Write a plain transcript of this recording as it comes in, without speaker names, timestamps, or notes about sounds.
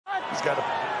He's got a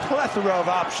plethora of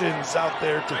options out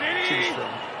there to choose from.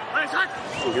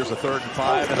 Here's a 3rd and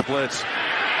 5 and a blitz.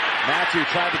 Matthew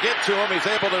tried to get to him. He's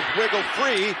able to wiggle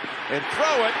free and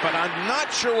throw it, but I'm not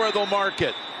sure where they'll mark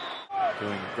it.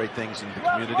 Doing great things in the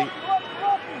community.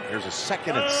 Here's a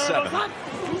 2nd and 7. Got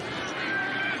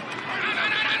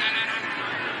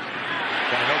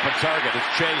an open target. It's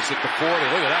Chase at the 40.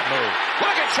 Look at that move.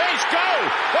 Look at Chase go!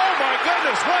 Oh my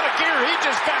goodness, what a gear he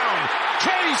just found.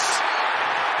 Chase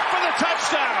for the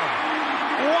touchdown.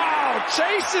 Wow,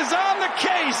 Chase is on the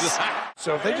case.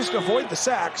 So if they just avoid the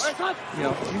sacks, you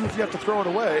know, even if you have to throw it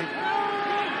away.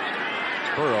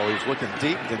 Burrow, he's looking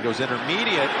deep, then goes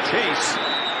intermediate. Chase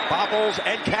bobbles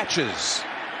and catches.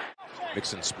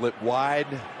 Mixon split wide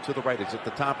to the right. It's at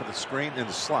the top of the screen, in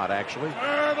the slot, actually.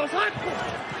 Back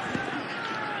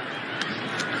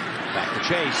to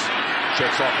Chase.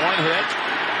 Shakes off one hit.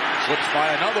 Slips by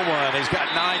another one. He's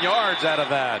got 9 yards out of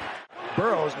that.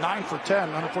 Burrow's 9 for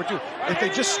 10, 142. If they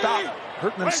just stop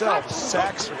hurting themselves,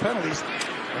 sacks or penalties,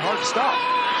 they're hard to stop.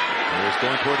 He's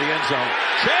going toward the end zone.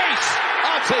 Chase!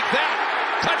 I'll take that.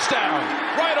 Touchdown.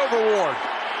 Right over Ward.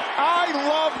 I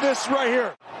love this right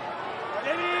here.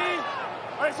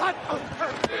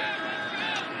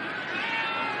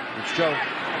 It's Joe.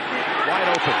 Wide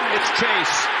open. It's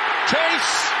Chase.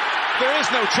 Chase! There is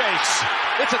no Chase.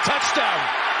 It's a touchdown.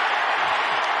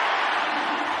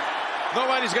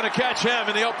 Nobody's going to catch him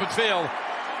in the open field.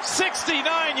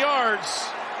 69 yards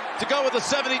to go with a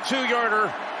 72-yarder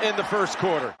in the first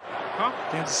quarter.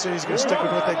 Kansas City's going to stick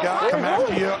with what they got. Come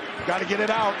after you. Got to get it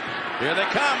out. Here they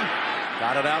come.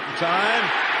 Got it out in time.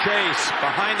 Chase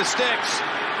behind the sticks.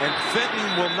 And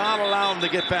Fenton will not allow him to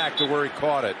get back to where he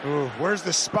caught it. Ooh, where's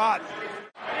the spot?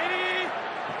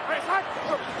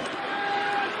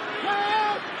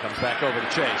 Comes back over to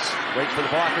Chase. Waits for the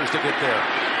blockers to get there.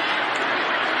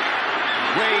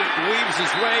 Wade weaves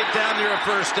his way down near a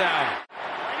first down.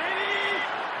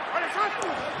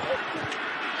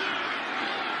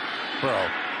 Burrow.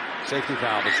 Safety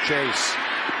valve is Chase.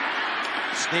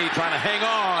 Snead trying to hang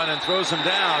on and throws him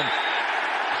down.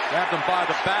 Grabbed him by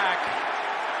the back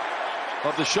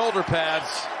of the shoulder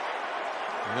pads.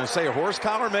 I'm going to say a horse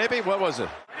collar, maybe? What was it?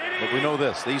 But we know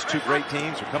this. These two great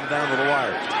teams are coming down to the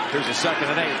wire. Here's a 2nd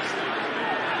and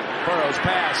 8. Burrow's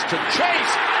pass to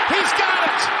Chase. He's got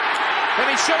it! And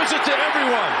he shows it to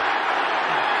everyone.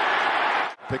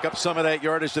 Pick up some of that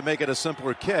yardage to make it a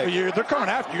simpler kick. They're coming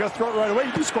after you. You got to throw it right away.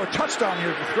 You do score a touchdown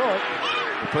here if you throw it.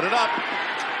 Put it up.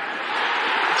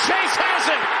 Chase has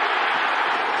it.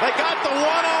 They got the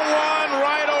one-on-one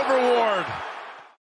right over Ward.